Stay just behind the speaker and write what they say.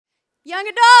Young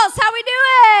adults, how we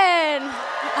doing?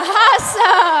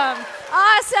 Awesome.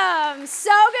 Awesome. So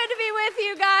good to be with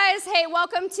you guys. Hey,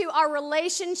 welcome to our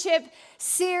relationship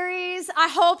series. I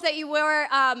hope that you wear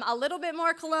a little bit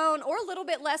more cologne or a little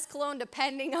bit less cologne,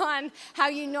 depending on how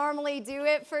you normally do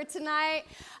it for tonight.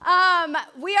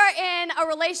 We are in a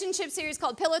relationship series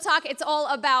called Pillow Talk. It's all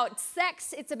about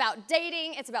sex. It's about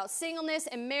dating. It's about singleness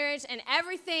and marriage and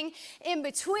everything in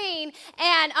between.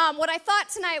 And what I thought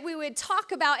tonight we would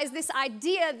talk about is this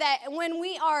idea that when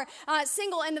we are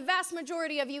single, and the vast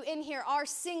majority of you in here are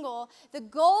single, the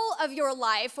goal of your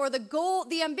life, or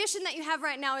the ambition that you have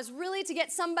right now, is really to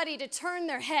get somebody to turn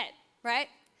their head, right?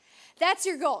 That's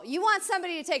your goal. You want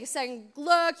somebody to take a second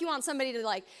look. You want somebody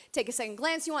to take a second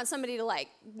glance. You want somebody to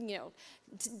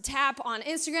tap on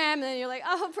Instagram, and then you're like,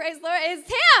 oh, praise the Lord, it's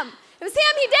him. It was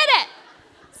him. He did it.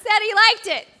 Said he liked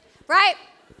it, right?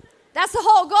 That's the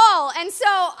whole goal. And so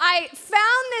I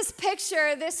found this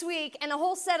picture this week and a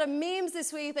whole set of memes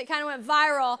this week that kind of went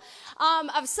viral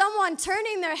of someone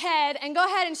turning their head. And go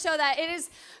ahead and show that. It is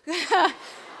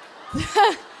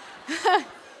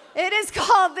it is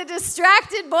called The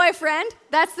Distracted Boyfriend.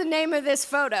 That's the name of this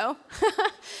photo.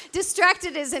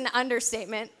 Distracted is an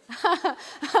understatement. But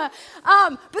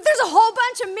there's a whole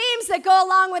bunch of memes that go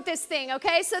along with this thing,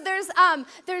 okay? So there's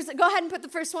go ahead and put the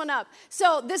first one up.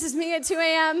 So this is me at 2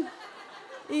 a.m.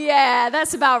 Yeah,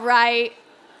 that's about right.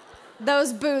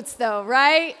 Those boots, though,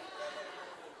 right?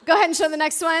 Go ahead and show the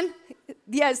next one.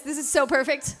 Yes, this is so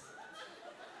perfect.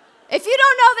 If you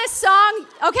don't know this song,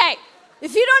 okay.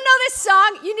 If you don't know this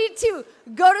song, you need to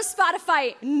go to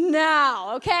Spotify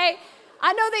now, okay?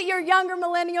 I know that you're younger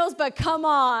millennials, but come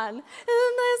on. Down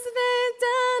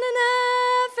in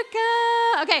Africa.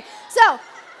 Okay, so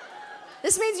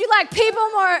this means you like people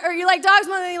more, or you like dogs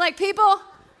more than you like people?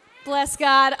 Bless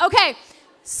God. Okay,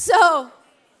 so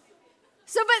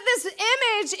but this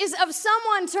image is of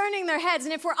someone turning their heads,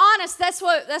 and if we're honest, that's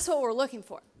what we're looking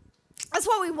for. That's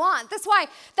what we want. That's why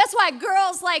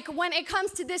girls, when it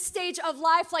comes to this stage of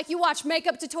life, you watch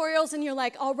makeup tutorials and you're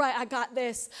like, all right, I got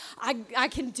this. I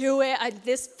can do it.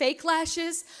 This fake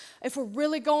lashes, if we're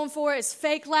really going for it, it's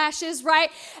fake lashes,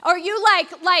 right? Or you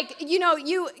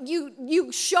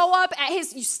you show up at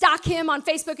you stalk him on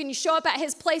Facebook and you show up at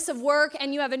his place of work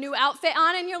and you have a new outfit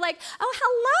on and you're like, oh,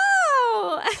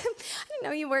 hello. I didn't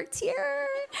know you worked here.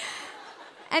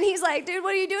 And he's like, dude,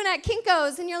 what are you doing at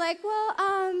Kinko's? And you're like, well,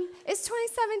 it's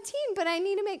 2017, but I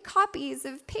need to make copies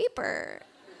of paper.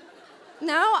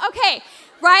 No? Okay,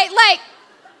 right?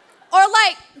 Or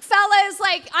fellas,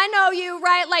 I know you,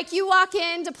 right? You walk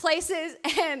into places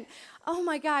and, oh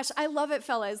my gosh, I love it,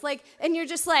 fellas. And you're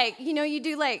just you do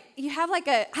you have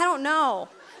I don't know.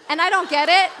 And I don't get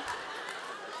it.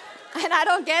 And I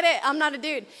don't get it. I'm not a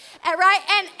dude. And, right?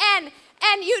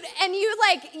 And you,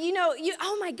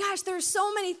 oh my gosh, there are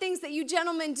so many things that you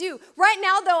gentlemen do. Right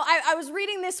now, though, I was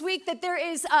reading this week that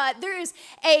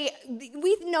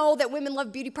we know that women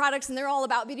love beauty products and they're all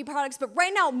about beauty products, but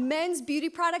right now, men's beauty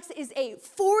products is a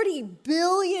 $40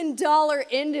 billion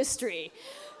industry.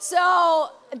 So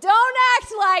don't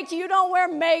act like you don't wear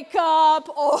makeup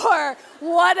or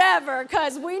whatever,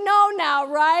 because we know now,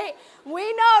 right?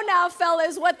 We know now,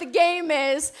 fellas, what the game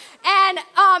is. And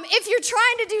if you're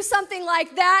trying to do something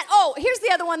like that, oh, here's the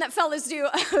other one that fellas do.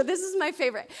 This is my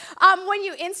favorite. When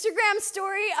you Instagram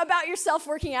story about yourself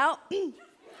working out,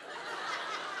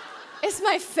 it's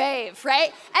my fave,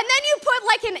 right? And then you put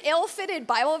an ill-fitted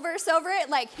Bible verse over it,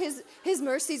 his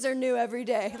mercies are new every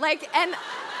day.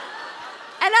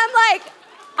 And I'm like,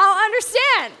 I'll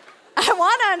understand. I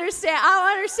want to understand.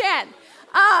 I'll understand.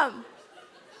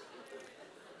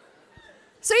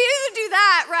 So you either do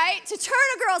that, right, to turn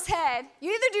a girl's head. You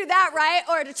either do that, right,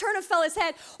 or to turn a fella's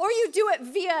head, or you do it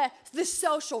via the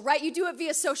social, right? You do it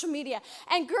via social media.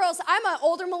 And girls, I'm an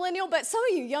older millennial, but some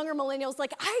of you younger millennials,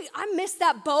 I missed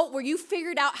that boat where you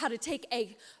figured out how to take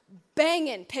a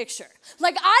banging picture.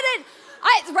 Right?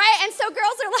 And so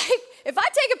girls are if I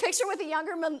take a picture with a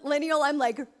younger millennial, I'm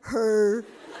like, her.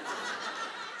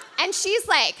 And she's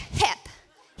hip,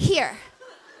 here,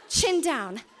 chin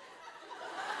down.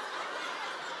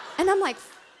 And I'm like,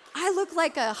 I look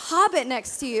like a hobbit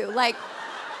next to you.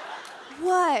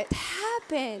 What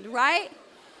happened, right?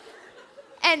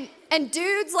 And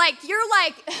dudes, you're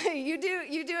you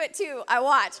do it too, I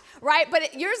watch, right?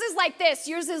 But yours is like this.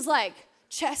 Yours is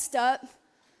chest up,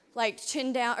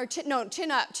 chin down, or chin up,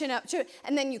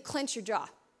 and then you clench your jaw.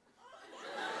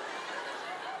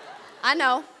 I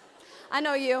know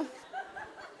you.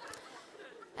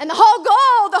 And the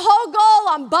whole goal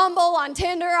on Bumble, on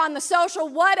Tinder, on the social,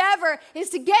 whatever,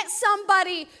 is to get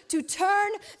somebody to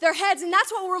turn their heads. And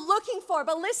that's what we're looking for.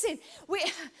 But listen, we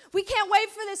can't wait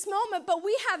for this moment, but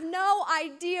we have no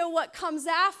idea what comes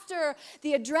after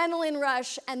the adrenaline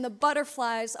rush and the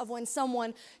butterflies of when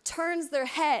someone turns their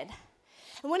head.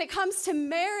 And when it comes to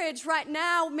marriage right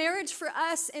now, marriage for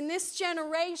us in this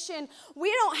generation,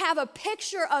 we don't have a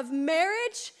picture of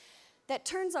marriage that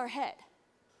turns our head.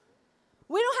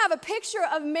 We don't have a picture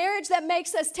of marriage that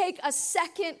makes us take a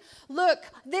second look.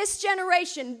 This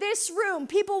generation, this room,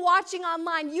 people watching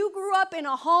online, you grew up in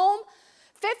a home,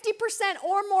 50%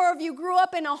 or more of you grew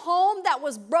up in a home that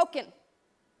was broken.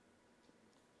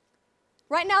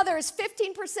 Right now, there is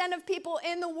 15% of people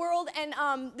in the world and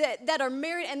that are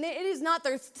married, and it is not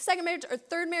their second marriage or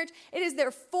third marriage. It is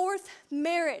their fourth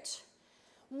marriage.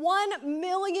 1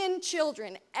 million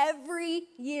children every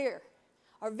year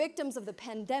are victims of the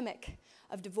pandemic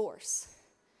of divorce.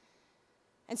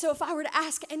 And so if I were to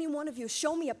ask any one of you,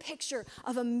 show me a picture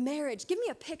of a marriage, give me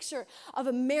a picture of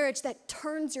a marriage that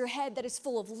turns your head, that is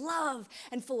full of love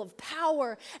and full of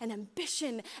power and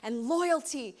ambition and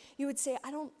loyalty, you would say,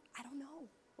 I don't know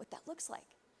what that looks like.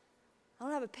 I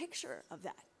don't have a picture of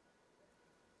that.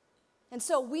 And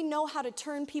so we know how to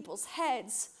turn people's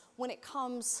heads when it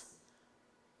comes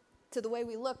to the way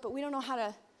we look, but we don't know how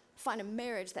to find a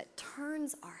marriage that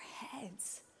turns our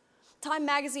heads. Time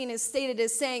magazine is stated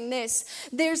as saying this: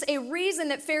 there's a reason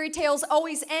that fairy tales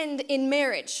always end in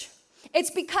marriage.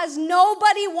 It's because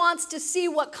nobody wants to see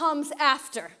what comes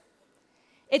after.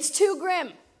 It's too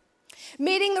grim.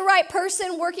 Meeting the right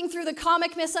person, working through the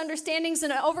comic misunderstandings,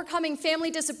 and overcoming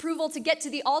family disapproval to get to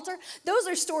the altar, those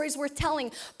are stories worth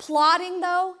telling. Plotting,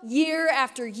 though, year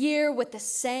after year with the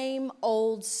same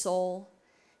old soul,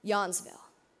 Yawnsville.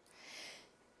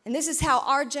 And this is how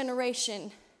our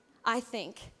generation, I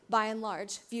think, by and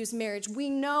large, views marriage. We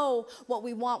know what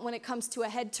we want when it comes to a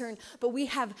head turn, but we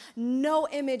have no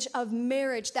image of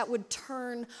marriage that would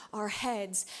turn our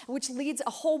heads, which leads a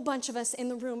whole bunch of us in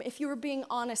the room. If you were being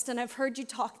honest, and I've heard you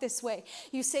talk this way,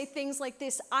 you say things like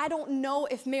this: I don't know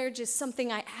if marriage is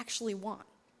something I actually want.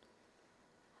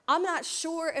 I'm not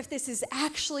sure if this is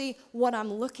actually what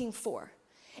I'm looking for.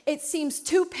 It seems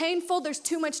too painful. There's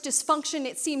too much dysfunction.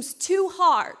 It seems too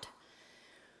hard.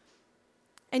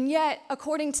 And yet,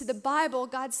 according to the Bible,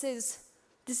 God says,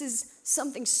 this is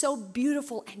something so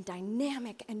beautiful and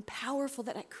dynamic and powerful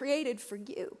that I created for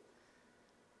you.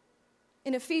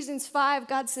 In Ephesians 5,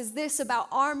 God says this about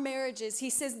our marriages. He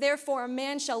says, therefore, a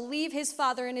man shall leave his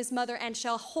father and his mother and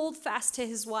shall hold fast to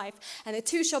his wife, and the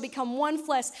two shall become one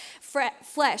flesh.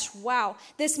 Wow.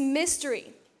 This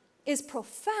mystery is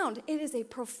profound. It is a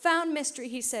profound mystery,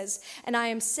 he says, and I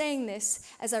am saying this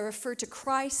as I refer to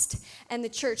Christ and the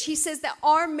church. He says that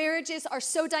our marriages are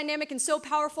so dynamic and so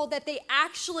powerful that they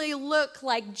actually look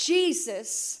like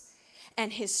Jesus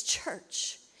and his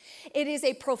church. It is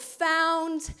a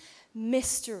profound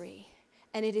mystery,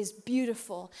 and it is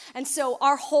beautiful. And so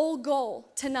our whole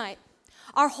goal tonight,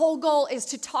 our whole goal is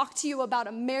to talk to you about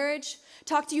a marriage,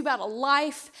 talk to you about a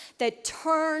life that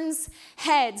turns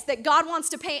heads, that God wants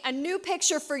to paint a new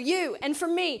picture for you and for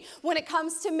me when it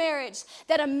comes to marriage,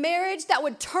 that a marriage that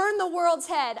would turn the world's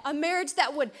head, a marriage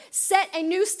that would set a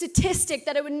new statistic,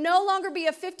 that it would no longer be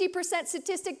a 50%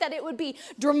 statistic, that it would be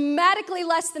dramatically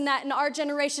less than that in our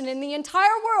generation, in the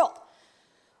entire world,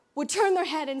 would turn their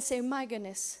head and say, my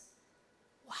goodness,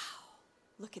 wow,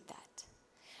 look at that.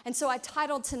 And so I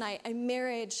titled tonight, A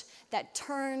Marriage That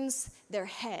Turns Their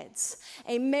Heads.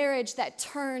 A marriage that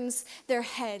turns their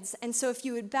heads. And so if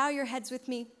you would bow your heads with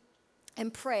me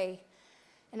and pray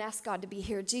and ask God to be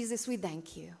here. Jesus, we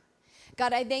thank you.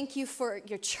 God, I thank you for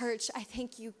your church. I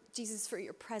thank you, Jesus, for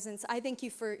your presence. I thank you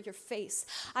for your face.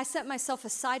 I set myself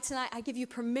aside tonight. I give you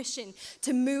permission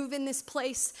to move in this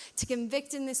place, to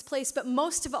convict in this place, but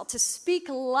most of all, to speak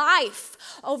life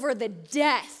over the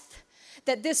death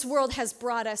that this world has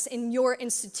brought us in your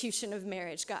institution of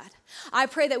marriage, God. I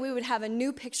pray that we would have a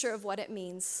new picture of what it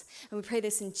means. And we pray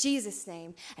this in Jesus'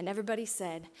 name. And everybody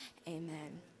said,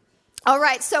 amen. All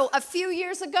right, so a few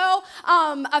years ago,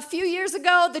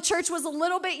 the church was a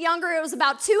little bit younger. It was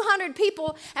about 200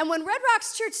 people. And when Red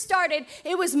Rocks Church started,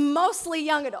 it was mostly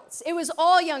young adults. It was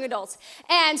all young adults.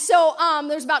 And so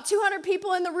there's about 200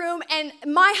 people in the room. And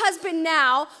my husband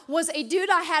now was a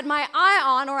dude I had my eye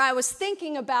on, or I was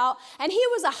thinking about. And he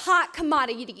was a hot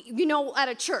commodity, at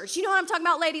a church. You know what I'm talking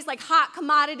about, ladies? Like hot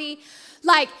commodity.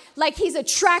 Like he's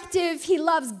attractive, he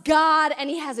loves God, and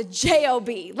he has a job.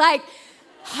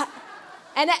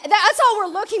 And that's all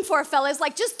we're looking for, fellas.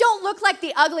 Like, just don't look like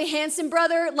the ugly Hanson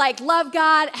brother. Like, love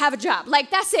God, have a job.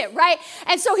 Like, that's it, right?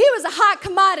 And so he was a hot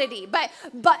commodity. But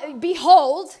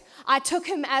behold, I took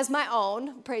him as my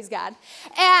own, praise God.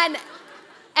 And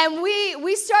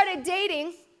we started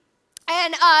dating.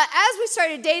 And as we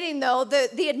started dating, though,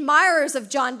 the admirers of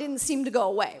John didn't seem to go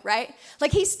away, right?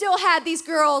 Like, he still had these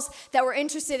girls that were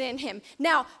interested in him.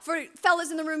 Now, for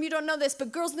fellas in the room, you don't know this,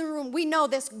 but girls in the room, we know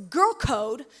this girl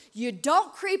code. You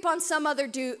don't creep on some other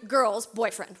girl's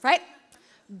boyfriend, right?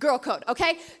 Girl code,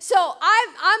 okay? So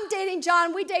I'm dating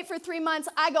John. We date for 3 months.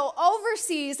 I go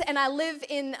overseas, and I live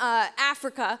in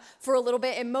Africa for a little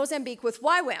bit in Mozambique with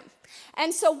YWAM.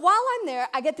 And so while I'm there,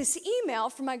 I get this email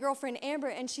from my girlfriend Amber,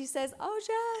 and she says, "Oh,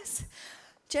 Jess,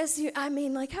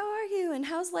 how are you? And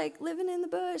how's like living in the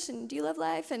bush? And do you love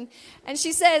life?" And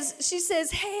she says,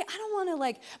 "Hey, I don't want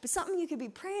to but something you could be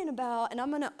praying about.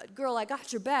 And girl, I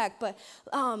got your back. But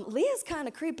Leah's kind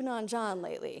of creeping on John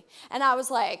lately." And I was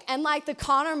like, and the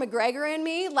Conor McGregor in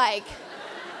me,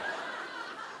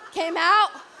 came out.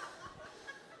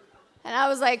 And I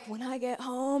was like, when I get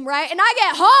home, right? And I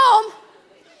get home.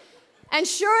 And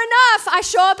sure enough, I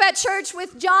show up at church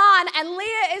with John, and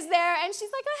Leah is there, and she's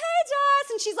like, "Oh, hey,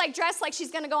 Joss." And she's dressed like she's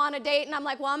going to go on a date. And I'm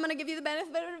like, "Well, I'm going to give you the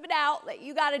benefit of the doubt that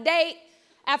you got a date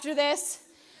after this."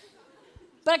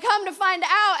 But I come to find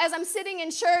out, as I'm sitting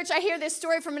in church, I hear this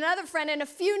story from another friend, and a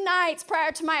few nights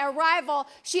prior to my arrival,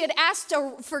 she had asked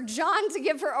for John to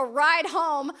give her a ride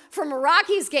home from a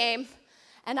Rockies game.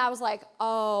 And I was like,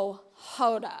 oh,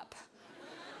 hold up.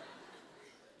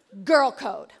 Girl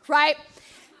code, right?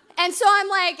 And so I'm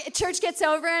like, church gets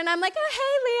over, and I'm like, "Oh,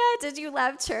 hey, Leah, did you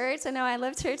love church?" "I know, I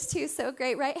love church too, so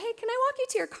great, right? Hey, can I walk you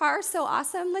to your car? So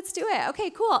awesome, let's do it. Okay,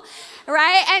 cool,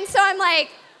 right?" And so I'm like,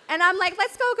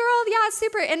 "Let's go, girl, yeah, it's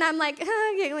super." And I'm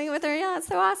giggling with her, "Yeah, it's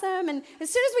so awesome." And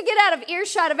as soon as we get out of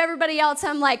earshot of everybody else,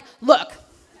 I'm like, "Look,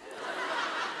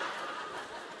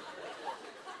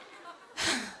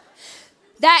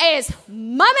 that is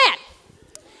my man.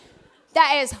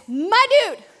 That is my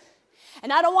dude.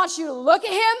 And I don't want you to look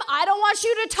at him. I don't want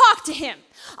you to talk to him.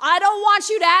 I don't want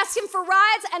you to ask him for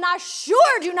rides. And I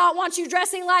sure do not want you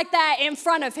dressing like that in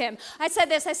front of him." I said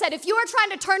this. I said, "If you are trying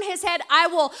to turn his head, I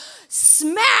will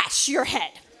smash your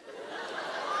head."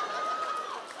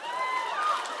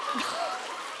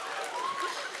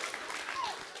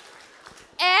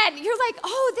 And you're like,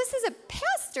 "Oh, this is a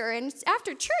pastor. And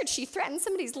after church, she threatened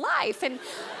somebody's life." And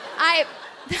I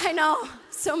know,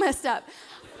 so messed up.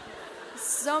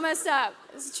 So messed up.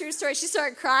 It's a true story. She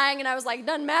started crying, and I was like,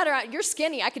 "Doesn't matter. You're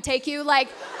skinny. I could take you.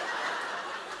 Let's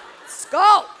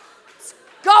go. Let's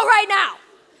go right now."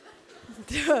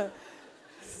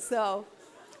 So,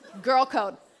 girl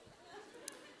code.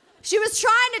 She was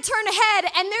trying to turn ahead,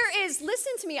 and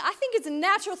listen to me, I think it's a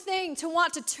natural thing to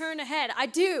want to turn ahead. I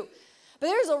do. But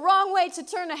there's a wrong way to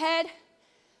turn ahead.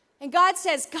 And God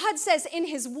says in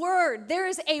His Word, there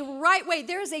is a right way.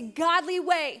 There is a godly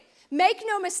way. Make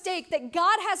no mistake that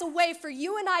God has a way for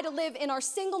you and I to live in our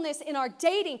singleness, in our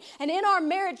dating, and in our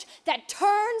marriage that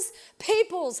turns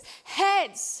people's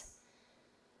heads.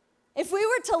 If we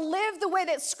were to live the way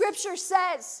that Scripture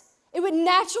says, it would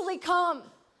naturally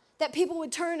come that people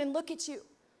would turn and look at you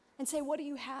and say, "What do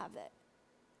you have that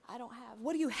I don't have?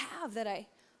 What do you have that I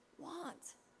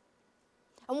want?"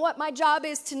 And what my job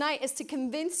is tonight is to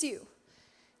convince you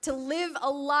to live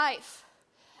a life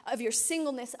of your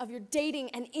singleness, of your dating,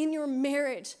 and in your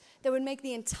marriage that would make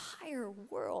the entire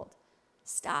world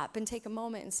stop and take a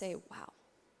moment and say, wow.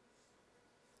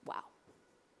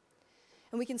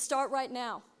 And we can start right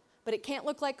now, but it can't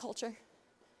look like culture.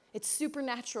 It's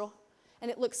supernatural, and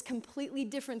it looks completely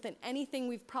different than anything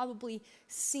we've probably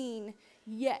seen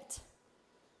yet.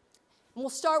 And we'll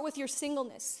start with your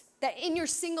singleness. That in your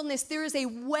singleness, there is a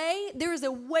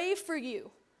way for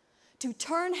you to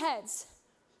turn heads.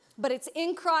 But it's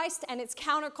in Christ, and it's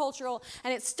countercultural,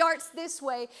 and it starts this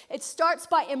way. It starts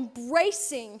by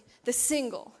embracing the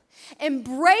single,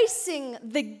 embracing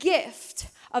the gift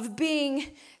of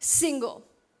being single.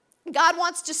 God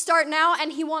wants to start now,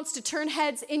 and He wants to turn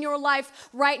heads in your life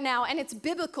right now, and it's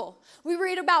biblical. We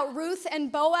read about Ruth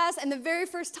and Boaz, and the very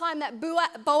first time that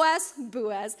Boaz,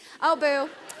 oh boo,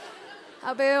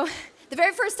 the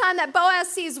very first time that Boaz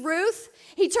sees Ruth,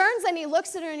 he turns and he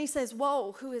looks at her and he says,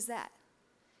 "Whoa, who is that?"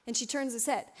 And she turns his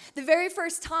head. The very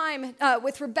first time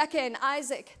with Rebecca and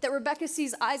Isaac, that Rebecca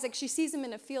sees Isaac, she sees him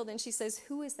in a field, and she says,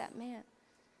 "Who is that man?"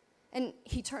 And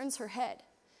he turns her head.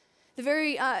 The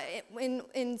very,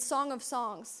 in Song of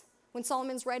Songs, when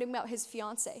Solomon's writing about his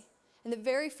fiancée, and the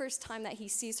very first time that he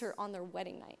sees her on their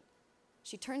wedding night,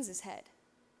 she turns his head,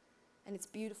 and it's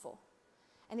beautiful,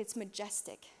 and it's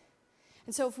majestic.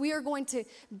 And so if we are going to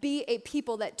be a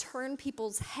people that turn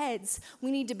people's heads,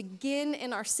 we need to begin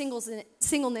in our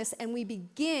singleness, and we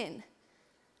begin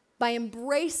by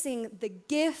embracing the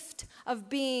gift of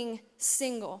being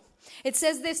single. It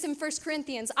says this in 1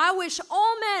 Corinthians, I wish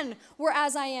all men were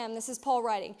as I am. This is Paul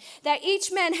writing. That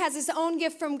each man has his own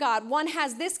gift from God. One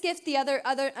has this gift,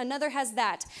 another has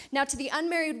that. Now to the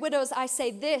unmarried widows I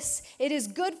say this, it is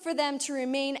good for them to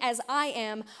remain as I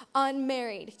am,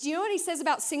 unmarried. Do you know what he says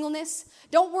about singleness?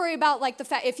 Don't worry about like the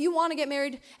fact, if you want to get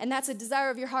married and that's a desire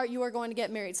of your heart, you are going to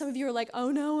get married. Some of you are like, oh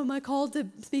no, am I called to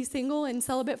be single and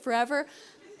celibate forever?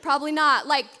 Probably not.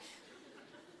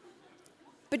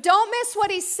 But don't miss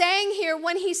what he's saying here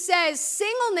when he says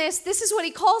singleness, this is what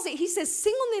he calls it. He says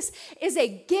singleness is a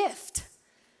gift.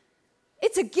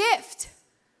 It's a gift.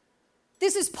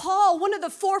 This is Paul, one of the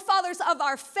forefathers of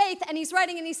our faith, and he's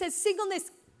writing and he says singleness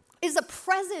is a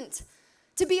present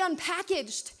to be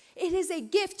unpackaged. It is a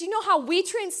gift. Do you know how we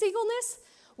treat singleness?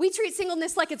 We treat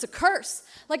singleness like it's a curse,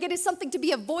 like it is something to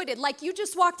be avoided, like you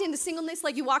just walked into singleness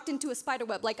like you walked into a spider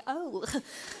web, like, oh,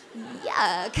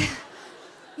 yuck.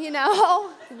 You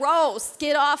know, gross,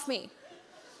 get off me.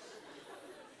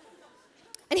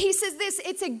 And he says this,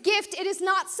 it's a gift. It is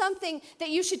not something that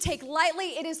you should take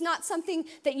lightly. It is not something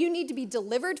that you need to be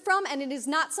delivered from, and it is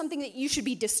not something that you should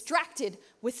be distracted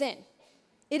within.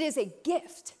 It is a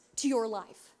gift to your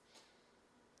life.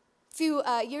 A few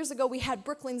years ago, we had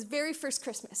Brooklyn's very first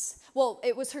Christmas. Well,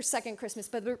 it was her second Christmas,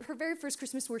 but her very first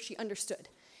Christmas where she understood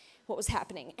what was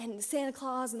happening, and Santa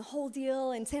Claus and the whole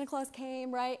deal, and Santa Claus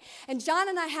came, right? And John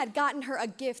and I had gotten her a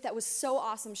gift that was so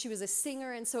awesome. She was a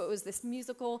singer, and so it was this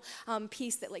musical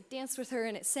piece that like danced with her,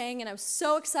 and it sang, and I was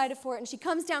so excited for it. And she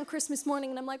comes down Christmas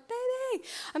morning, and I'm like, baby,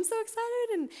 I'm so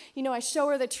excited. And you know, I show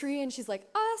her the tree, and she's like,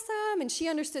 awesome. And she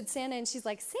understood Santa, and she's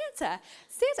like, Santa.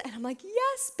 And I'm like,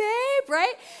 yes, babe,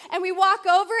 right? And we walk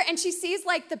over, and she sees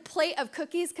like the plate of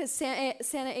cookies, because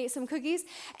Santa ate some cookies,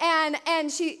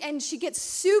 and she gets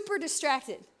super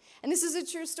distracted. And this is a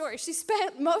true story. She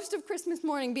spent most of Christmas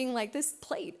morning being like, this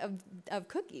plate of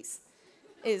cookies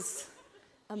is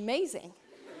amazing.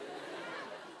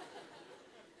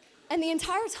 And the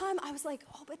entire time I was like,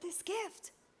 oh, but this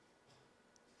gift.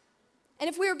 And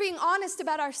if we were being honest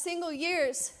about our single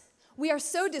years, we are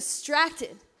so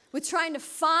distracted with trying to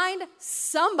find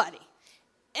somebody,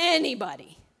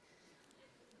 anybody,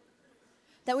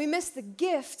 that we miss the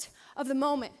gift of the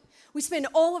moment. We spend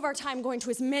all of our time going to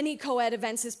as many co-ed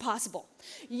events as possible.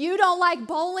 You don't like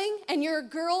bowling and you're a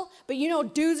girl, but you know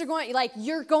dudes are going, like,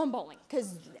 you're going bowling,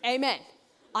 because amen,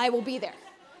 I will be there.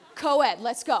 Co-ed,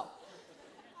 let's go.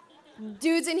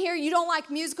 Dudes in here, you don't like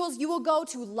musicals, you will go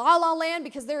to La La Land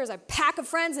because there is a pack of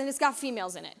friends and it's got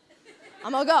females in it.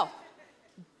 I'm gonna go.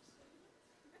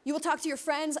 You will talk to your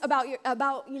friends about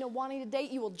wanting to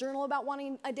date. You will journal about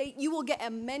wanting a date. You will get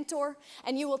a mentor,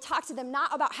 and you will talk to them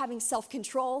not about having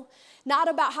self-control, not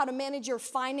about how to manage your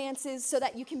finances so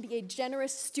that you can be a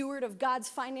generous steward of God's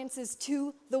finances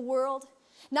to the world,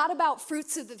 not about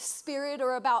fruits of the Spirit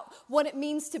or about what it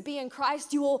means to be in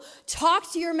Christ. You will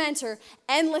talk to your mentor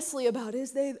endlessly about,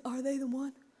 are they the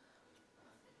one?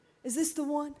 Is this the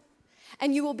one?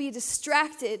 And you will be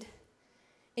distracted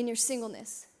in your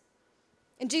singleness.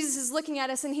 And Jesus is looking at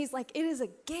us and he's like, it is a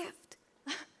gift.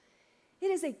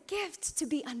 It is a gift to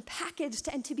be unpackaged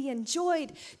and to be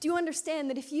enjoyed. Do you understand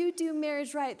that if you do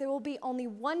marriage right, there will be only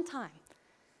one time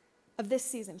of this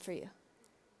season for you?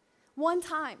 One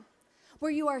time where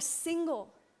you are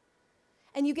single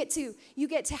and you get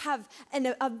to have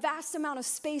a vast amount of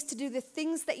space to do the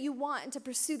things that you want and to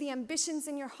pursue the ambitions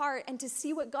in your heart and to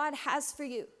see what God has for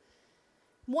you.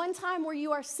 One time where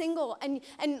you are single, and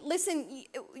listen,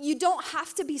 you don't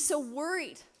have to be so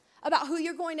worried about who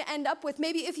you're going to end up with.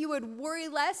 Maybe if you would worry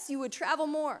less, you would travel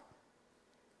more.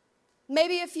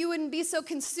 Maybe if you wouldn't be so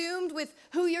consumed with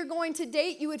who you're going to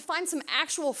date, you would find some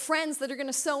actual friends that are going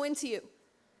to sow into you.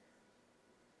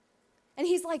 And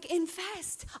he's like,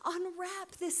 invest,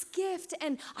 unwrap this gift,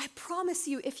 and I promise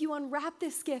you, if you unwrap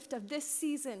this gift of this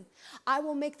season, I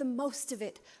will make the most of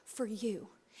it for you.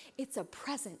 It's a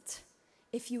present,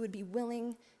 if you would be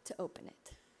willing to open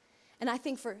it. And I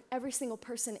think for every single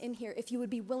person in here, if you would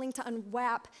be willing to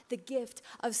unwrap the gift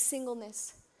of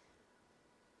singleness,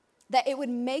 that it would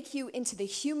make you into the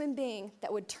human being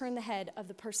that would turn the head of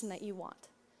the person that you want.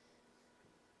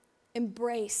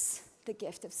 Embrace the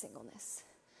gift of singleness.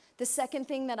 The second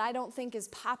thing that I don't think is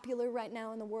popular right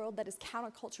now in the world, that is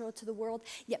countercultural to the world,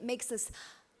 yet makes us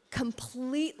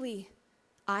completely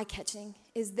eye-catching,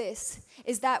 is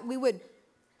that we would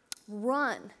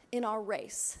run in our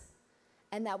race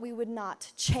and that we would not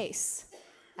chase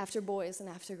after boys and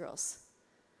after girls.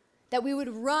 that we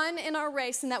would run in our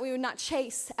race and that we would not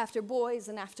chase after boys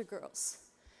and after girls.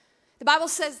 The Bible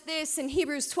says this in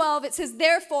Hebrews 12. It says,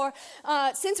 therefore,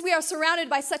 since we are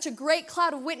surrounded by such a great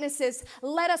cloud of witnesses,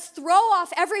 let us throw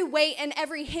off every weight and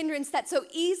every hindrance that so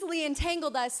easily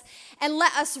entangled us, and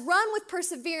let us run with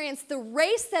perseverance the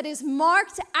race that is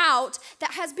marked out,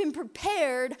 that has been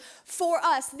prepared for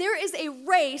us. There is a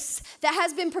race that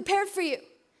has been prepared for you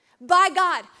by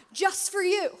God, just for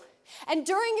you. And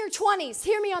during your 20s,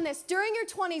 hear me on this, during your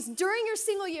 20s, during your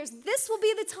single years, this will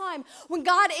be the time when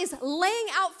God is laying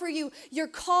out for you your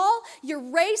call, your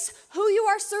race, who you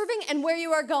are serving, and where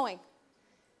you are going.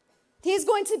 He is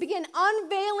going to begin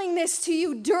unveiling this to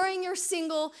you during your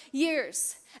single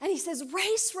years. And he says,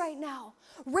 race right now.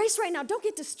 Race right now. Don't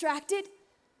get distracted.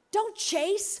 Don't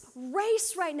chase.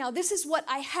 Race right now. This is what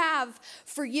I have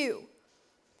for you.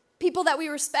 People that we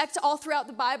respect all throughout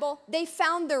the Bible, they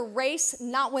found their race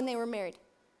not when they were married.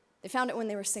 They found it when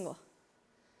they were single.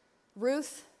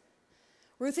 Ruth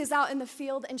is out in the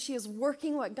field and she is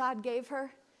working what God gave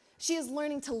her. She is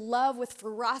learning to love with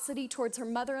ferocity towards her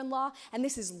mother-in-law, and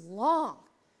this is long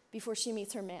before she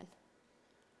meets her man.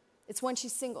 It's when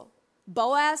she's single.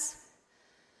 Boaz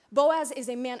is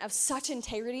a man of such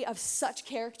integrity, of such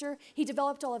character. He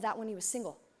developed all of that when he was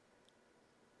single.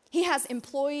 He has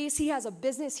employees, he has a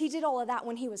business. He did all of that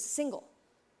when he was single.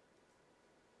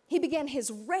 He began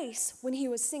his race when he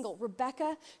was single.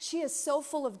 Rebecca, she is so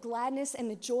full of gladness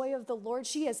and the joy of the Lord.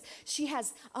 She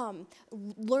has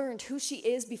learned who she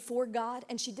is before God,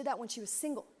 and she did that when she was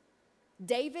single.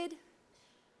 David,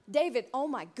 oh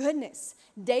my goodness.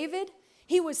 David,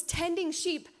 he was tending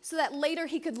sheep so that later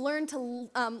he could learn to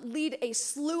lead a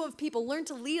slew of people, learn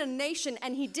to lead a nation,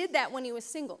 and he did that when he was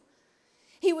single.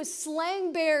 He was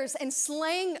slaying bears and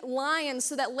slaying lions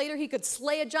so that later he could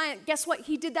slay a giant. Guess what?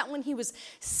 He did that when he was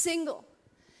single.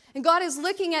 And God is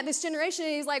looking at this generation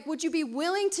and he's like, would you be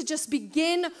willing to just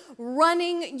begin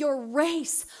running your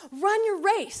race? Run your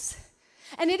race.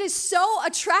 And it is so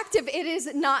attractive, is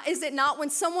it not,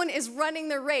 when someone is running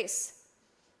their race?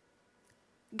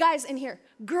 Guys in here,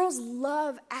 girls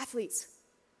love athletes.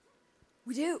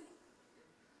 We do.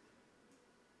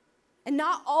 And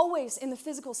not always in the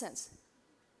physical sense.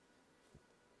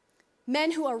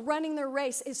 Men who are running their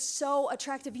race is so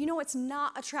attractive. You know what's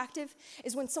not attractive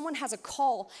is when someone has a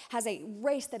call, has a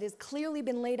race that has clearly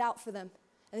been laid out for them,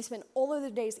 and they spend all of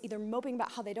their days either moping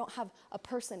about how they don't have a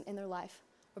person in their life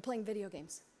or playing video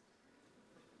games.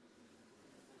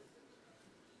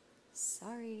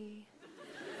 Sorry.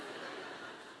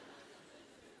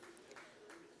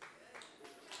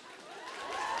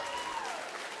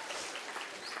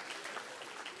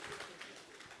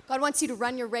 God wants you to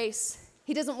run your race.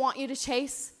 He doesn't want you to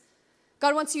chase.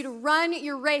 God wants you to run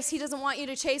your race. He doesn't want you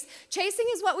to chase. Chasing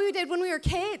is what we did when we were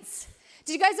kids.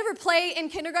 Did you guys ever play in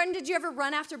kindergarten? Did you ever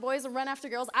run after boys or run after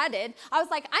girls? I did. I was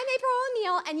like, I'm April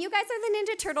O'Neil, and you guys are the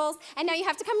Ninja Turtles, and now you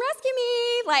have to come rescue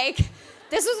me. Like,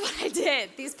 this was what I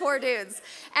did, these poor dudes,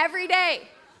 every day.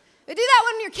 We do that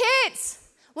when you're kids.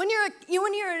 When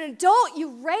you're an adult,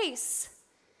 you race.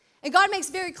 And God makes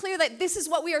very clear that this is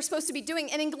what we are supposed to be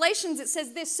doing. And in Galatians, it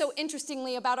says this so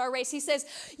interestingly about our race. He says,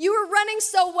 you were running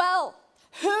so well.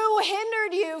 Who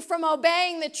hindered you from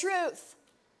obeying the truth?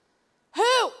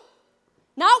 Who?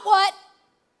 Not what.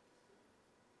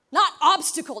 Not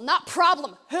obstacle, not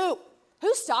problem. Who?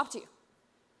 Who stopped you?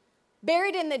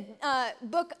 Buried in the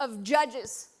book of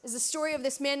Judges is the story of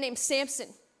this man named Samson.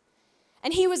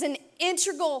 And he was an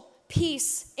integral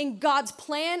piece in God's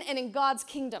plan and in God's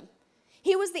kingdom.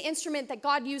 He was the instrument that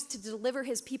God used to deliver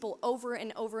his people over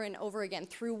and over and over again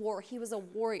through war. He was a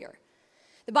warrior.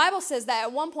 The Bible says that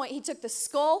at one point he took the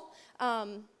skull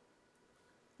of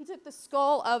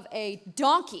a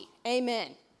donkey.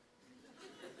 Amen.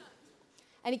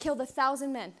 And he killed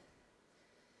 1,000 men.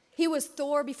 He was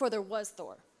Thor before there was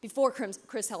Thor, before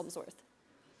Chris Hemsworth.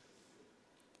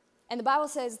 And the Bible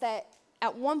says that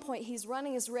at one point he's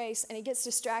running his race and he gets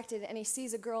distracted and he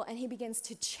sees a girl and he begins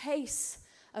to chase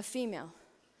a female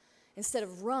instead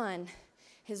of run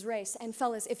his race. And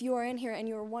fellas, if you are in here and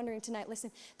you are wondering tonight, listen,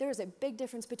 there is a big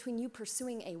difference between you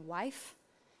pursuing a wife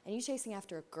and you chasing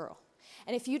after a girl.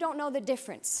 And if you don't know the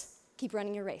difference, keep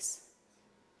running your race.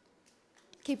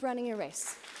 Keep running your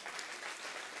race.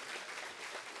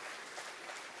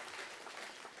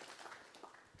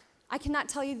 I cannot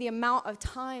tell you the amount of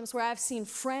times where I've seen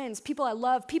friends, people I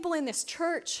love, people in this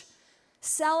church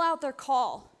sell out their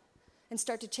call and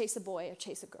start to chase a boy or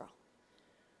chase a girl.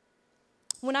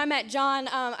 When I met John,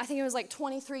 I think he was like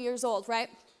 23 years old, right?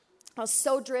 I was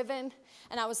so driven,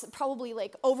 and I was probably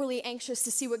like overly anxious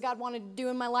to see what God wanted to do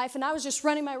in my life, and I was just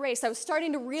running my race. I was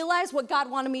starting to realize what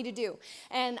God wanted me to do,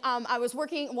 and I was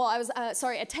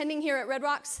attending here at Red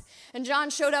Rocks, and John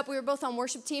showed up. We were both on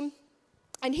worship team.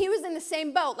 And he was in the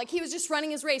same boat. Like, he was just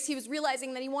running his race. He was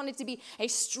realizing that he wanted to be a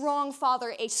strong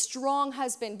father, a strong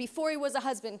husband before he was a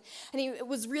husband. And he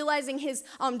was realizing his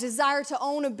desire to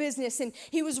own a business. And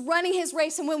he was running his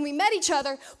race. And when we met each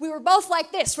other, we were both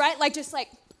like this, right? Like, just like,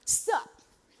 sup.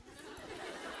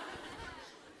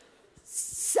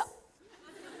 Sup.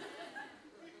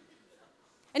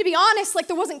 And to be honest, like,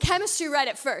 there wasn't chemistry right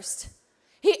at first.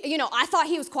 I thought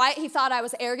he was quiet. He thought I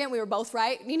was arrogant. We were both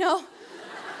right,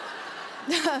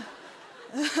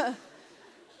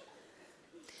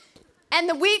 And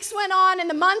the weeks went on and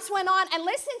the months went on, and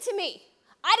listen to me.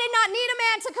 I did not need a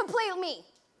man to complete me.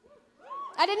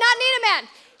 I did not need a man.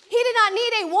 He did not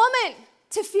need a woman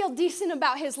to feel decent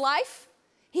about his life.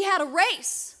 He had a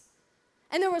race.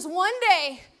 And there was one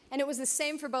day, and it was the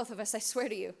same for both of us, I swear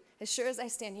to you, as sure as I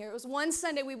stand here. It was one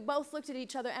Sunday we both looked at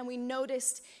each other and we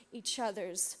noticed each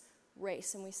other's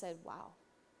race, and we said, wow.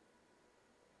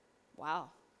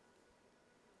 Wow.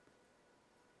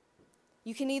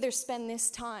 You can either spend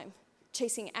this time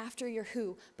chasing after your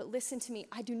who, but listen to me,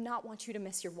 I do not want you to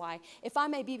miss your why. If I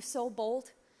may be so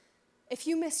bold, if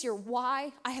you miss your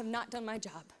why, I have not done my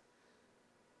job.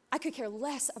 I could care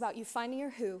less about you finding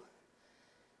your who,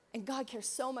 and God cares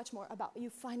so much more about you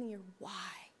finding your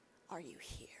why are you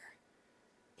here.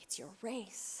 It's your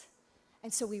race.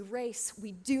 And so we race,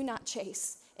 we do not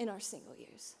chase in our single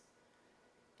years.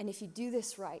 And if you do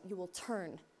this right, you will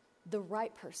turn the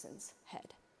right person's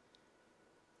head.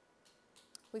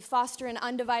 We foster an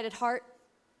undivided heart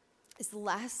is the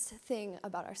last thing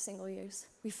about our single years.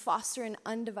 We foster an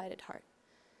undivided heart.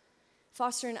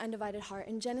 Foster an undivided heart.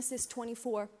 In Genesis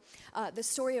 24, the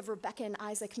story of Rebekah and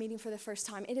Isaac meeting for the first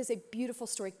time, it is a beautiful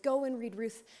story. Go and read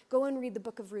Ruth. Go and read the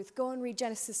book of Ruth. Go and read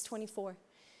Genesis 24.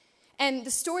 And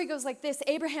the story goes like this.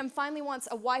 Abraham finally wants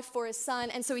a wife for his son,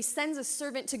 and so he sends a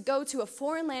servant to go to a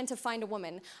foreign land to find a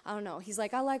woman. I don't know. He's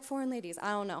like, I like foreign ladies.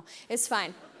 I don't know. It's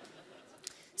fine.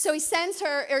 So he sends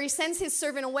his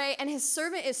servant away, and his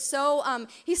servant is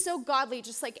he's so godly,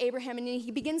 just like Abraham, and he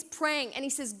begins praying, and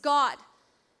he says, God,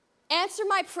 answer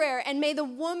my prayer, and may the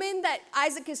woman that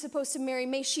Isaac is supposed to marry,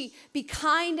 may she be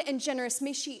kind and generous.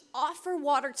 May she offer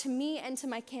water to me and to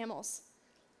my camels.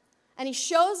 And he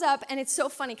shows up, and it's so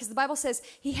funny, because the Bible says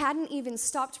he hadn't even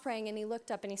stopped praying, and he looked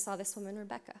up, and he saw this woman,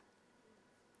 Rebekah.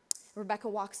 Rebekah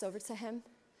walks over to him.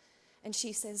 And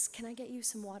she says, can I get you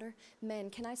some water?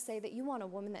 Men, can I say that you want a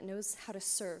woman that knows how to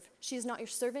serve? She is not your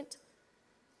servant,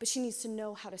 but she needs to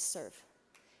know how to serve.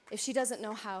 If she doesn't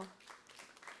know how,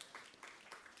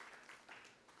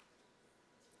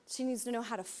 she needs to know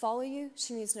how to follow you.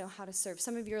 She needs to know how to serve.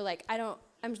 Some of you are like,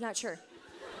 I'm not sure.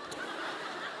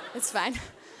 It's fine.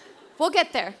 We'll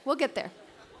get there. We'll get there.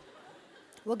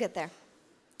 We'll get there.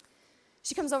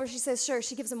 She comes over, she says, sure.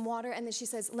 She gives him water, and then she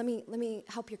says, let me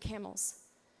help your camels.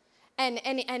 And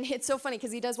it's so funny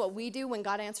because he does what we do when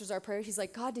God answers our prayer. He's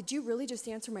like, God, did you really just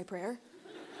answer my prayer?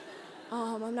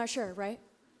 I'm not sure, right?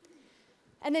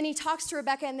 And then he talks to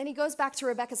Rebekah, and then he goes back to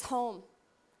Rebekah's home.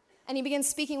 And he begins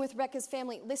speaking with Rebekah's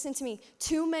family. Listen to me.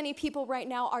 Too many people right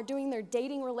now are doing their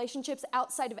dating relationships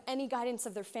outside of any guidance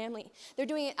of their family. They're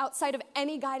doing it outside of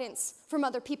any guidance from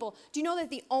other people. Do you know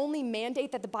that the only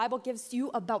mandate that the Bible gives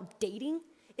you about dating?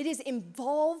 It is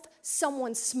involve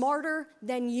someone smarter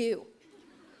than you.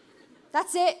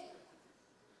 That's it.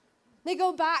 They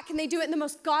go back and they do it in the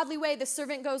most godly way. The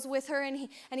servant goes with her and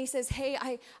he says, hey,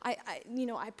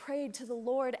 I prayed to the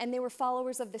Lord, and they were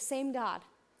followers of the same God.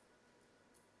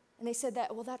 And they said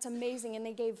that, well, that's amazing. And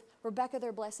they gave Rebekah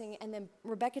their blessing. And then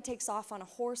Rebekah takes off on a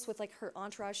horse with like her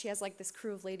entourage. She has like this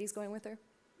crew of ladies going with her.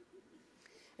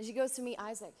 And she goes to meet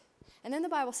Isaac. And then the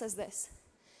Bible says this,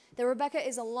 that Rebekah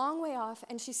is a long way off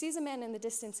and she sees a man in the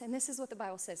distance. And this is what the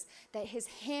Bible says, that his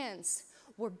hands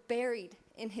were buried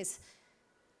in his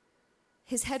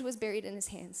head was buried in his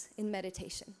hands in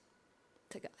meditation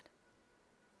to God.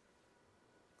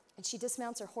 And she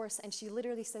dismounts her horse and she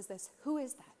literally says this, who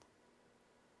is that?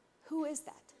 Who is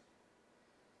that?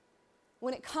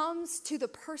 When it comes to the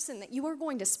person that you are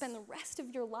going to spend the rest of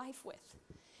your life with,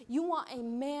 you want a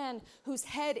man whose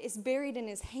head is buried in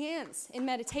his hands in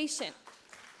meditation.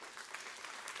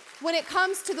 When it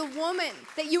comes to the woman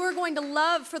that you are going to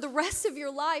love for the rest of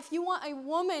your life, you want a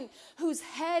woman whose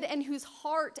head and whose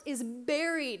heart is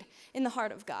buried in the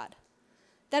heart of God.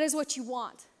 That is what you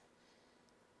want.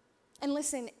 And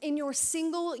listen, in your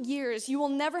single years, you will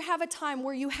never have a time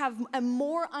where you have a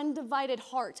more undivided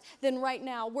heart than right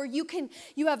now, where you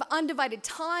have undivided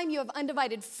time, you have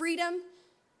undivided freedom.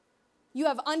 You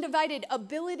have undivided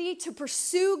ability to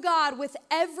pursue God with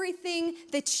everything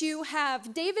that you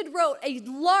have. David wrote a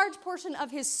large portion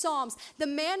of his Psalms. The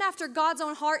man after God's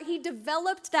own heart, he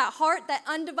developed that heart, that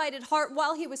undivided heart,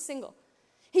 while he was single.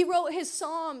 He wrote his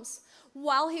Psalms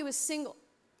while he was single.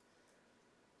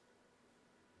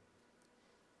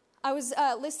 I was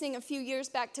listening a few years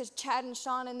back to Chad and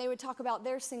Sean, and they would talk about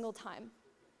their single time.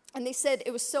 And they said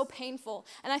it was so painful.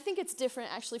 And I think it's different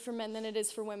actually for men than it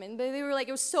is for women. But they were like,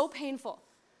 it was so painful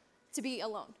to be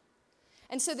alone.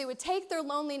 And so they would take their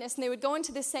loneliness and they would go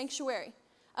into this sanctuary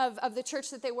of the church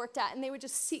that they worked at. And they would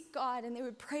just seek God and they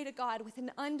would pray to God with an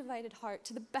undivided heart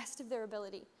to the best of their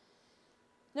ability.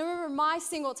 And I remember my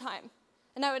single time.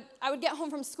 And I would get home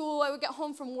from school, I would get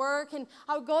home from work, and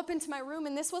I would go up into my room.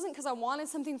 And this wasn't because I wanted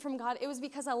something from God. It was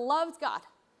because I loved God.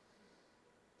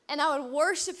 And I would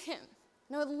worship him.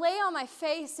 And I would lay on my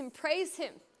face and praise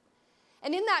him.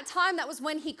 And in that time, that was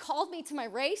when he called me to my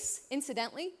race,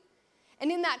 incidentally. And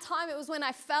in that time, it was when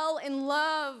I fell in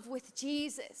love with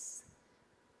Jesus.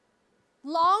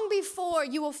 Long before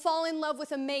you will fall in love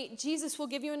with a mate, Jesus will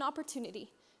give you an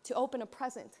opportunity to open a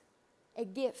present, a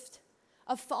gift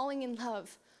of falling in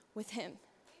love with him.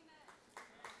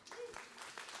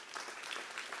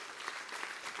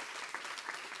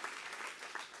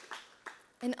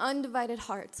 An undivided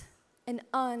heart. An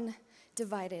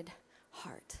undivided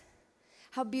heart.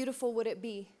 How beautiful would it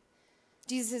be?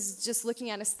 Jesus is just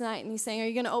looking at us tonight and he's saying, are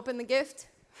you going to open the gift?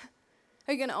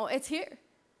 Are you going to, oh, it's here.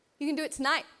 You can do it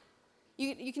tonight.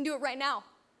 You can do it right now.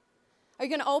 Are you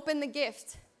going to open the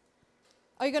gift?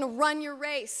 Are you going to run your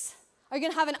race? Are you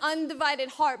going to have an undivided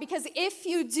heart? Because if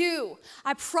you do,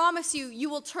 I promise you, you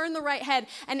will turn the right head.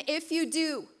 And if you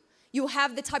do, you will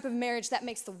have the type of marriage that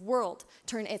makes the world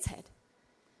turn its head.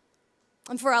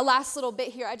 And for our last little bit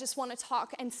here, I just want to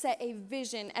talk and set a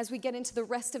vision as we get into the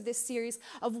rest of this series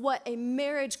of what a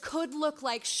marriage could look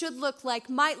like, should look like,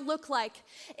 might look like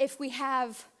if we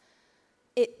have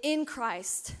it in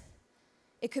Christ.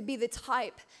 It could be the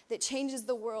type that changes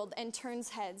the world and turns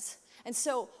heads. And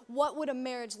so what would a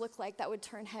marriage look like that would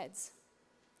turn heads?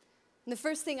 And the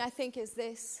first thing I think is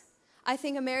this. I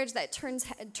think a marriage that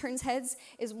turns heads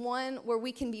is one where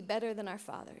we can be better than our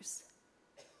fathers.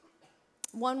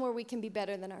 One where we can be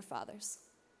better than our fathers.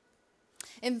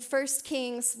 In 1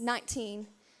 Kings 19,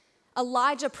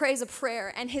 Elijah prays a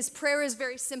prayer, and his prayer is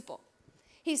very simple.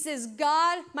 He says,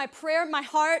 God, my prayer, my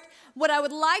heart, what I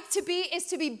would like to be is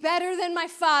to be better than my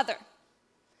father.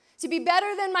 To be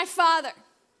better than my father.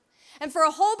 And for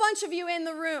a whole bunch of you in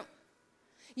the room,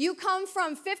 you come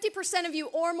from 50% of you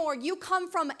or more, you come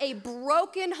from a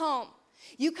broken home.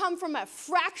 You come from a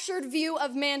fractured view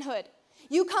of manhood.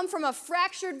 You come from a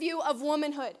fractured view of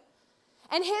womanhood.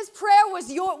 And his prayer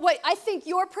was what I think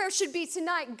your prayer should be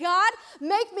tonight. God,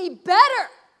 make me better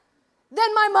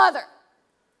than my mother.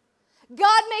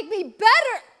 God, make me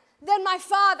better than my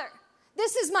father.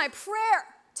 This is my prayer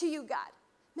to you, God.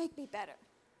 Make me better.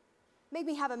 Make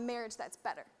me have a marriage that's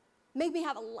better. Make me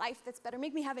have a life that's better.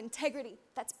 Make me have integrity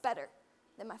that's better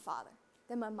than my father,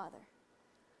 than my mother.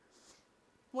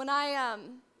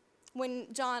 When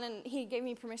John and he gave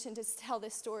me permission to tell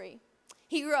this story,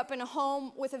 he grew up in a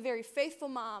home with a very faithful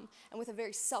mom and with a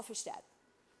very selfish dad.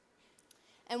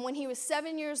 And when he was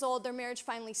 7 years old, their marriage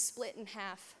finally split in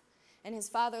half, and his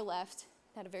father left,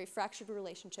 had a very fractured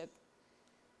relationship.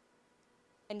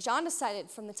 And John decided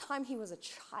from the time he was a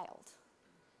child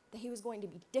that he was going to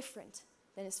be different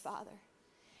than his father.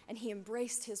 And he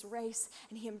embraced his race,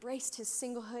 and he embraced his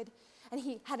singlehood, and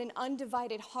he had an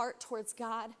undivided heart towards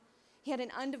God. He had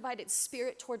an undivided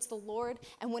spirit towards the Lord.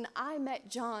 And when I met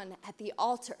John at the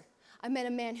altar, I met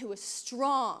a man who was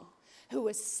strong, who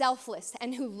was selfless,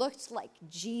 and who looked like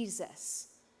Jesus.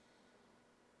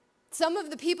 Some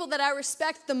of the people that I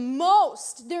respect the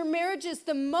most, their marriages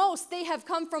the most, they have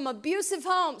come from abusive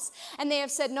homes, and they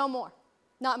have said, no more,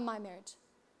 not in my marriage.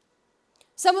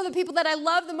 Some of the people that I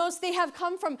love the most, they have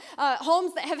come from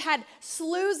homes that have had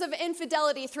slews of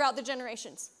infidelity throughout the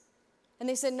generations. And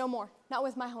they said, no more, not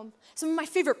with my home. Some of my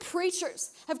favorite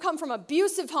preachers have come from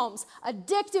abusive homes,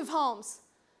 addictive homes.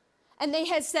 And they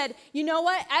had said, you know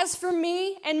what? As for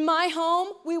me and my home,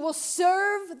 we will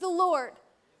serve the Lord.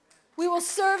 We will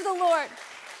serve the Lord.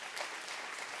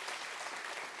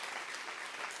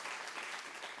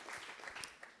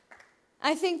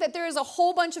 I think that there is a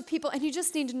whole bunch of people, and you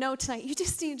just need to know tonight, you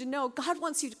just need to know, God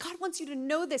wants you to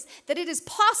know this, that it is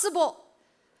possible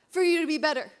for you to be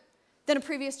better than a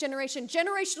previous generation.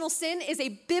 Generational sin is a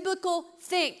biblical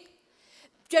thing.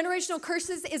 Generational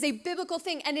curses is a biblical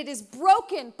thing, and it is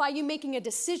broken by you making a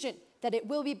decision that it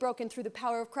will be broken through the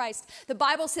power of Christ. The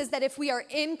Bible says that if we are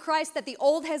in Christ, that the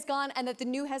old has gone and that the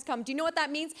new has come. Do you know what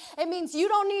that means? It means you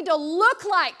don't need to look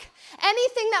like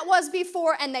anything that was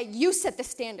before, and that you set the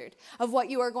standard of what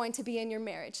you are going to be in your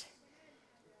marriage.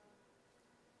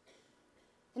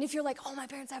 And if you're like, oh, my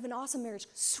parents have an awesome marriage,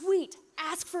 sweet,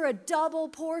 ask for a double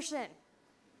portion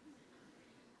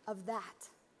of that.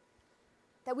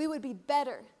 That we would be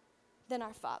better than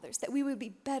our fathers, that we would be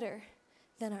better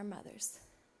than our mothers.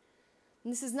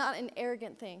 And this is not an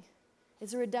arrogant thing.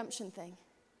 It's a redemption thing.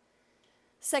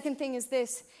 Second thing is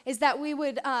this, is that we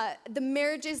would, the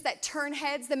marriages that turn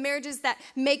heads, the marriages that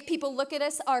make people look at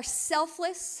us are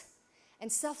selfless,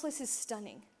 and selfless is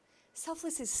stunning.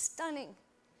 Selfless is stunning.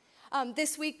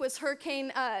 This week was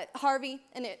Hurricane Harvey,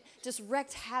 and it just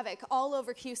wreaked havoc all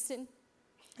over Houston.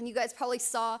 And you guys probably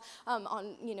saw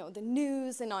on the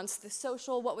news and on the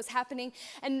social what was happening.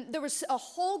 And there was a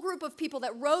whole group of people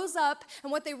that rose up,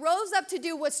 and what they rose up to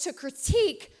do was to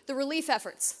critique the relief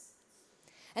efforts.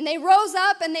 And they rose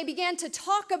up and they began to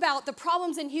talk about the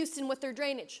problems in Houston with their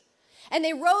drainage. And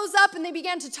they rose up and they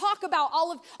began to talk about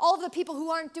all of the people who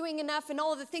aren't doing enough and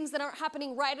all of the things that aren't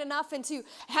happening right enough, and to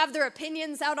have their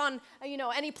opinions out on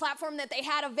any platform that they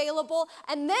had available.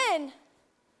 And then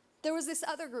there was this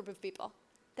other group of people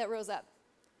that rose up.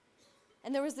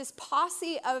 And there was this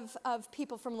posse of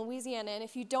people from Louisiana. And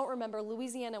if you don't remember,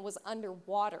 Louisiana was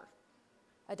underwater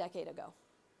a decade ago.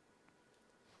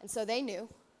 And so they knew.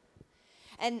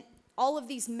 And all of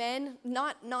these men,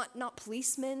 not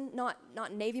policemen, not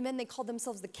Navy men, they called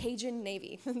themselves the Cajun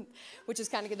Navy, which is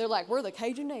kind of good. They're like, we're the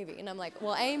Cajun Navy. And I'm like,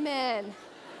 well, amen.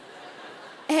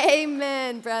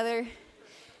 Amen, brother.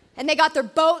 And they got their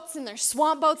boats and their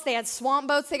swamp boats. They had swamp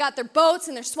boats. They got their boats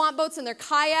and their swamp boats and their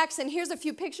kayaks. And here's a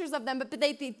few pictures of them. But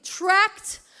they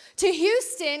trekked to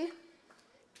Houston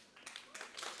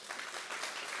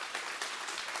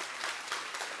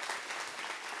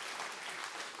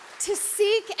to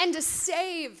seek and to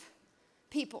save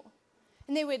people.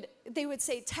 And they would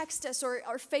say, text us or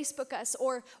Facebook us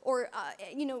or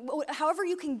however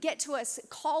you can get to us,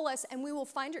 call us, and we will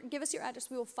give us your address,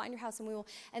 we will find your house,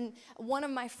 and one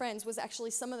of my friends was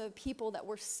actually some of the people that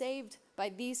were saved by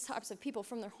these types of people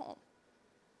from their home.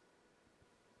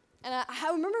 And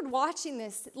I remembered watching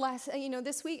this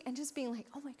this week and just being like,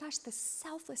 oh my gosh, the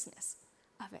selflessness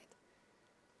of it,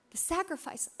 the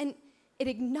sacrifice. And it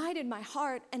ignited my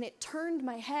heart and it turned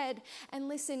my head. And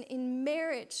listen, in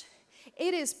marriage,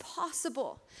 it is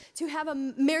possible to have a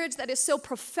marriage that is so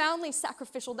profoundly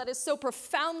sacrificial, that is so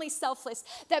profoundly selfless,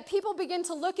 that people begin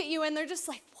to look at you and they're just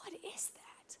like, what is that?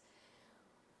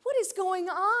 What is going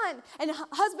on? And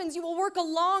husbands, you will work a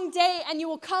long day and you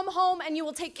will come home and you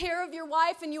will take care of your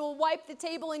wife and you will wipe the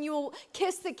table and you will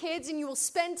kiss the kids and you will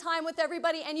spend time with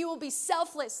everybody and you will be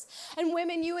selfless. And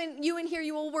women, you in here,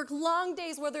 you will work long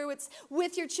days, whether it's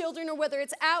with your children or whether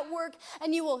it's at work,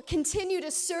 and you will continue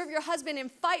to serve your husband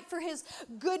and fight for his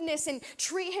goodness and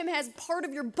treat him as part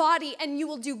of your body, and you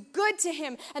will do good to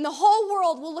him. And the whole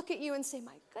world will look at you and say,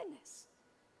 my goodness,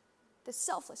 the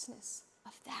selflessness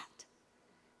of that.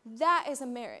 That is a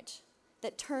marriage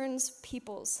that turns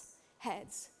people's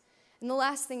heads. And the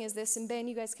last thing is this, and Ben,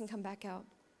 you guys can come back out.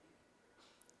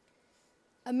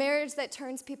 A marriage that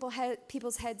turns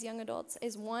people's heads, young adults,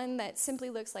 is one that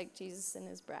simply looks like Jesus and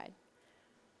his bride.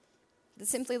 That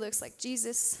simply looks like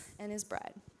Jesus and his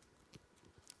bride.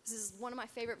 This is one of my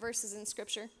favorite verses in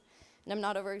Scripture, and I'm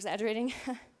not over-exaggerating.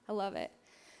 I love it.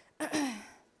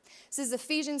 This is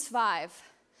Ephesians 5,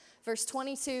 verse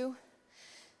 22.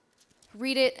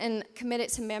 Read it and commit it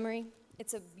to memory.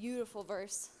 It's a beautiful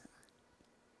verse.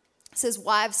 It says,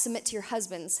 wives, submit to your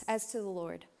husbands as to the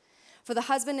Lord. For the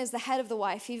husband is the head of the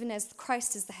wife, even as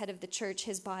Christ is the head of the church,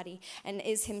 his body, and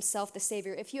is himself the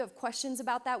Savior. If you have questions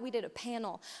about that, we did a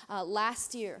panel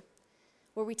last year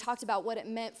where we talked about what it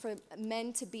meant for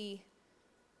men to be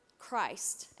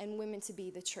Christ and women to be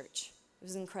the church. It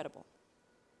was incredible.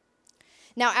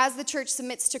 Now, as the church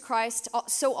submits to Christ,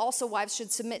 so also wives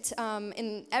should submit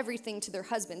in everything to their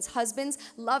husbands. Husbands,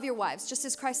 love your wives, just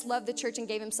as Christ loved the church and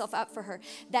gave himself up for her,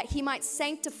 that he might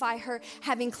sanctify her,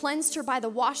 having cleansed her by the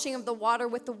washing of the water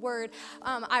with the word.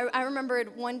 I remember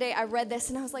one day I read this,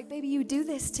 and I was like, baby, you do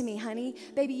this to me, honey.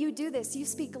 Baby, you do this. You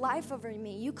speak life over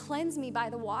me. You cleanse me by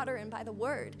the water and by the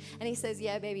word. And he says,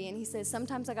 yeah, baby. And he says,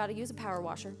 sometimes I got to use a power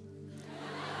washer.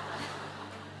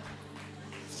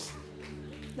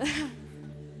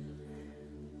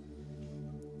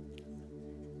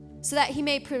 So that he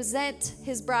may present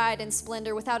his bride in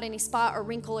splendor without any spot or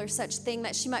wrinkle or such thing,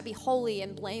 that she might be holy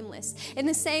and blameless. In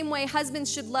the same way,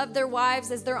 husbands should love their wives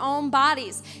as their own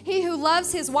bodies. He who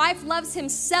loves his wife loves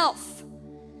himself.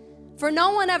 For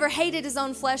no one ever hated his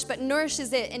own flesh, but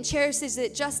nourishes it and cherishes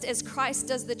it just as Christ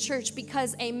does the church.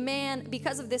 Because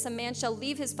of this, a man shall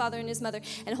leave his father and his mother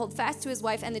and hold fast to his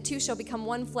wife, and the two shall become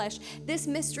one flesh. This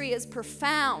mystery is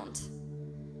profound.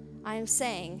 I am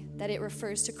saying that it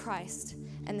refers to Christ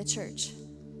and the church.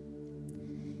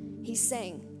 He's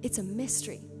saying it's a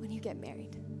mystery when you get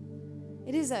married.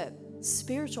 It is a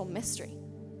spiritual mystery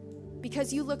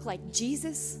because you look like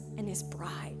Jesus and his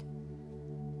bride.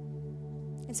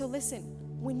 And so listen,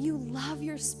 when you love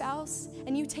your spouse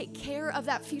and you take care of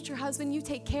that future husband, you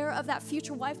take care of that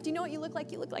future wife, do you know what you look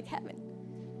like? You look like heaven.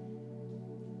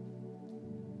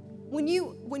 When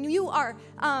you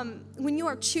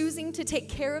are choosing to take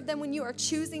care of them, when you are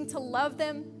choosing to love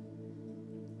them,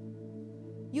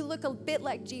 you look a bit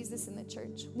like Jesus in the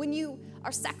church. When you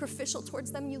are sacrificial towards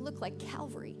them, you look like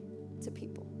Calvary to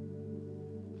people.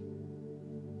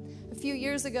 A few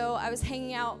years ago, I was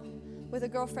hanging out with a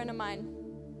girlfriend of mine,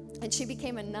 and she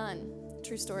became a nun.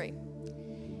 True story.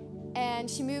 And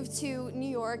she moved to New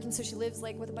York, and so she lives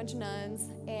like with a bunch of nuns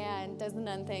and does the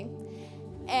nun thing.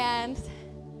 And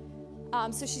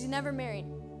so she's never married.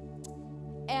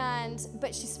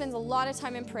 But she spends a lot of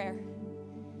time in prayer.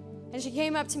 And she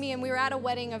came up to me, and we were at a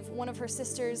wedding of one of her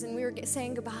sisters, and we were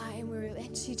saying goodbye,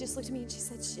 and she just looked at me and she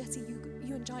said, Jesse,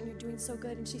 you and John, you're doing so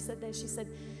good. And she said this, she said,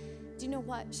 do you know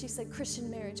what? She said, Christian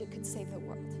marriage, it could save the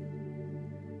world.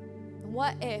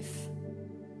 What if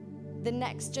the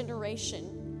next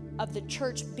generation of the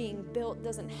church being built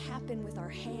doesn't happen with our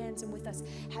hands and with us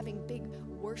having big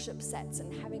worship sets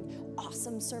and having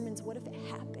awesome sermons? What if it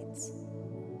happens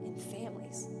in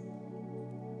families?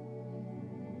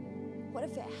 What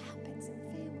if it happens in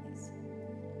families?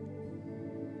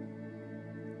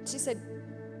 She said,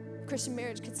 Christian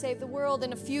marriage could save the world.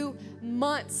 And a few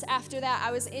months after that,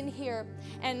 I was in here,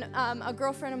 and a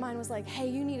girlfriend of mine was like, hey,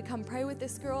 you need to come pray with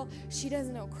this girl. She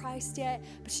doesn't know Christ yet,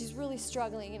 but she's really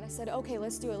struggling. And I said, okay,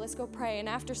 let's do it. Let's go pray. And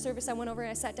after service, I went over and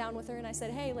I sat down with her, and I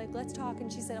said, hey, let's talk. And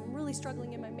she said, I'm really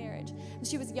struggling in my marriage. And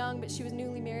she was young, but she was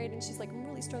newly married, and she's like, I'm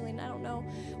really struggling. I don't know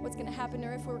what's going to happen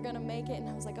or if we're going to make it. And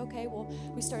I was like, okay, well,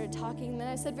 we started talking. And then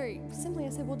I said very simply,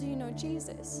 I said, well, do you know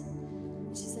Jesus?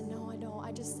 And she said, no, I don't.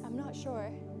 I'm not sure.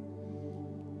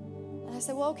 And I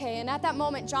said, well, okay. And at that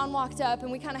moment, John walked up,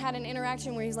 and we kind of had an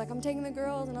interaction where he's like, I'm taking the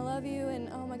girls, and I love you, and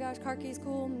oh my gosh, car key's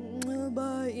cool,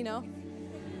 bye, you know.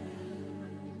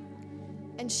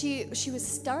 And she was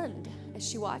stunned as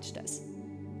she watched us.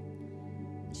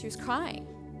 She was crying.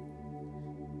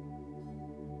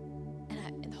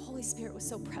 And the Holy Spirit was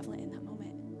so prevalent in that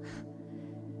moment.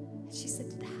 And she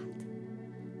said, Dad,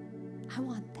 I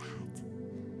want that.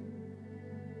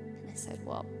 And I said,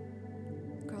 well,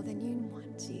 girl, then you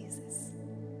want Jesus.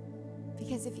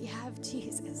 Because if you have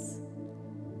Jesus,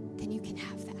 then you can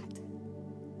have that.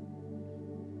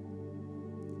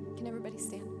 Can everybody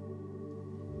stand?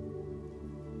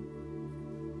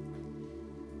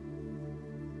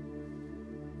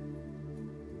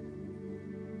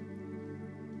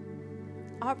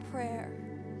 Our prayer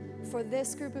for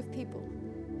this group of people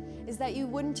is that you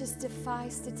wouldn't just defy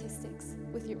statistics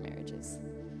with your marriages,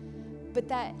 but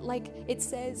that, like it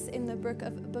says in the book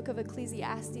of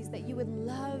Ecclesiastes, that you would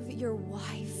love your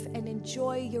wife and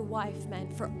enjoy your wife,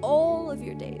 men, for all of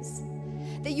your days.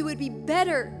 That you would be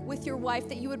better with your wife,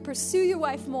 that you would pursue your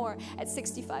wife more at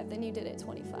 65 than you did at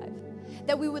 25.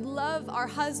 That we would love our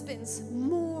husbands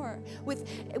more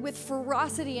with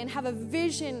ferocity and have a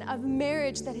vision of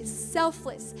marriage that is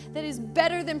selfless, that is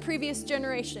better than previous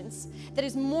generations, that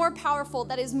is more powerful,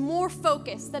 that is more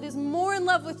focused, that is more in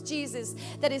love with Jesus,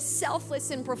 that is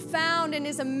selfless and profound and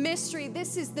is a mystery.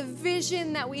 This is the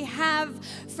vision that we have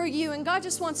for you. And God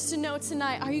just wants to know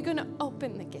tonight, are you going to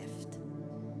open the gift?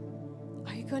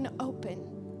 Are you going to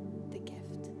open the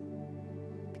gift?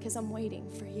 Because I'm waiting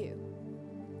for you.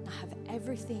 I have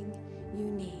everything you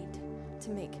need to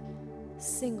make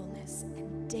singleness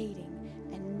and dating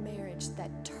and marriage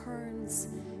that turns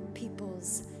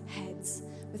people's heads.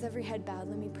 With every head bowed,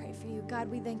 let me pray for you. God,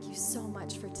 we thank you so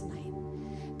much for tonight.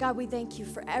 God, we thank you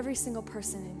for every single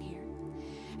person in here.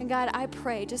 And God, I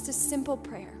pray just a simple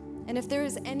prayer. And if there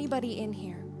is anybody in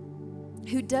here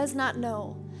who does not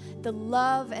know the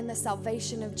love and the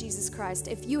salvation of Jesus Christ,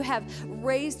 if you have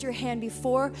raised your hand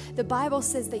before, the Bible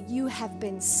says that you have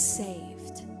been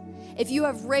saved. If you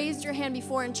have raised your hand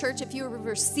before in church, if you have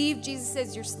received Jesus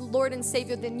as your Lord and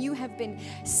Savior, then you have been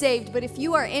saved. But if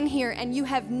you are in here and you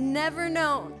have never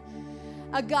known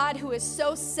a God who is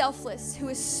so selfless, who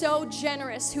is so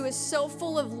generous, who is so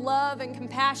full of love and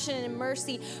compassion and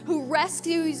mercy, who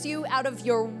rescues you out of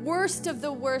your worst of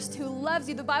the worst, who loves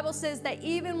you. The Bible says that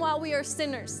even while we are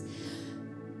sinners,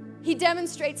 He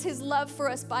demonstrates his love for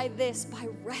us by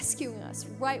rescuing us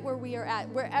right where we are at.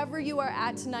 Wherever you are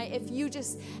at tonight, if you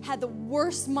just had the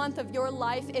worst month of your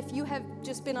life, if you have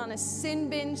just been on a sin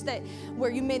binge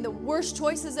where you made the worst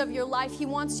choices of your life, he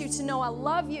wants you to know I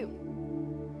love you.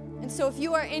 And so if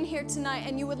you are in here tonight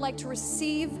and you would like to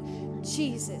receive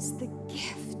Jesus, the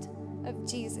gift of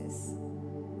Jesus,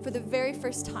 for the very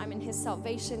first time in his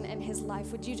salvation and his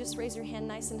life, would you just raise your hand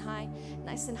nice and high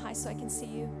so I can see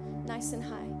you, nice and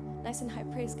high. Nice and high.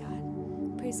 Praise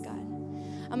God. Praise God.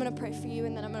 I'm going to pray for you,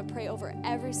 and then I'm going to pray over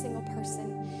every single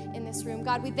person in this room.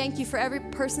 God, we thank you for every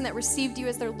person that received you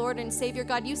as their Lord and Savior.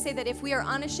 God, you say that if we are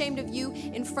unashamed of you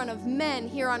in front of men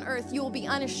here on earth, you will be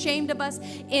unashamed of us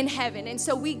in heaven. And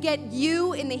so we get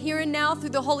you in the here and now through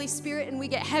the Holy Spirit, and we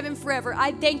get heaven forever.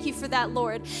 I thank you for that,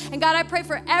 Lord. And God, I pray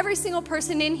for every single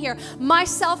person in here,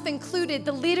 myself included,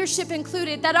 the leadership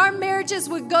included, that our marriages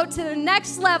would go to the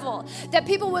next level, that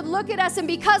people would look at us, and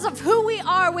because of who we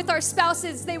are with our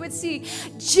spouses, they would see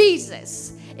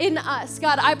Jesus in us.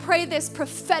 God, I pray this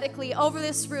prophetically over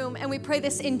this room, and we pray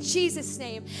this in Jesus'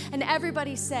 name. And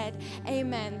everybody said,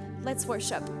 amen. Let's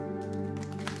worship.